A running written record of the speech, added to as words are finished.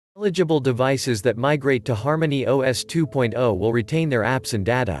Eligible devices that migrate to HarmonyOS 2.0 will retain their apps and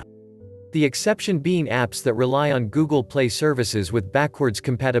data. The exception being apps that rely on Google Play services with backwards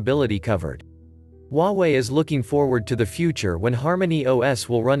compatibility covered. Huawei is looking forward to the future when HarmonyOS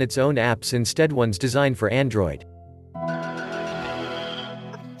will run its own apps instead ones designed for Android.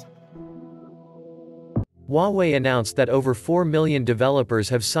 Huawei announced that over 4 million developers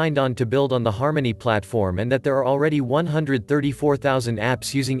have signed on to build on the Harmony platform and that there are already 134,000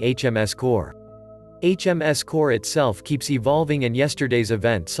 apps using HMS Core. HMS Core itself keeps evolving, and yesterday's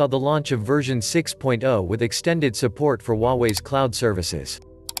event saw the launch of version 6.0 with extended support for Huawei's cloud services.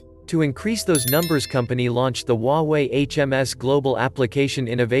 To increase those numbers, company launched the Huawei HMS Global Application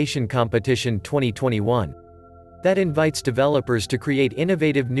Innovation Competition 2021. That invites developers to create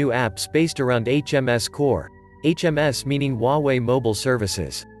innovative new apps based around HMS Core, HMS meaning Huawei Mobile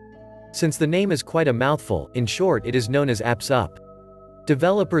Services. Since the name is quite a mouthful, in short it is known as Apps Up.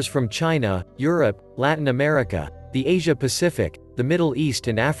 Developers from China, Europe, Latin America, the Asia Pacific, the Middle East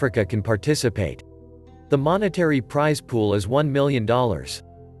and Africa can participate. The monetary prize pool is $1 million.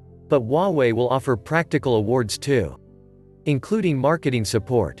 But Huawei will offer practical awards too, including marketing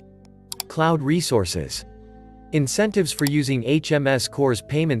support, cloud resources, incentives for using HMS Core's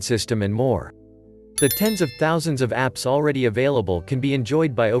payment system and more. The tens of thousands of apps already available can be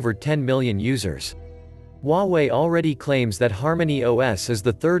enjoyed by over 10 million users. Huawei already claims that HarmonyOS is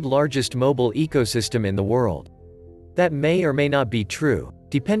the third largest mobile ecosystem in the world. That may or may not be true,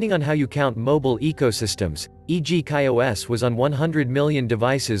 depending on how you count mobile ecosystems, e.g. iOS was on 100 million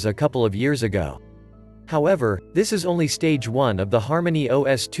devices a couple of years ago. However, this is only stage 1 of the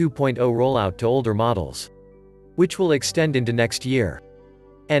HarmonyOS 2.0 rollout to older models, which will extend into next year.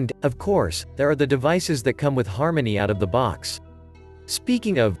 And, of course, there are the devices that come with Harmony out of the box.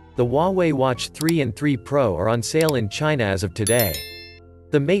 Speaking of, the Huawei Watch 3 and 3 Pro are on sale in China as of today.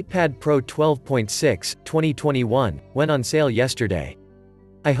 The MatePad Pro 12.6, 2021, went on sale yesterday.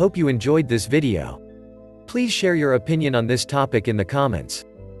 I hope you enjoyed this video. Please share your opinion on this topic in the comments.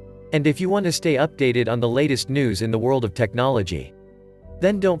 And if you want to stay updated on the latest news in the world of technology,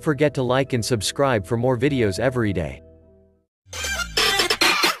 then don't forget to like and subscribe for more videos every day.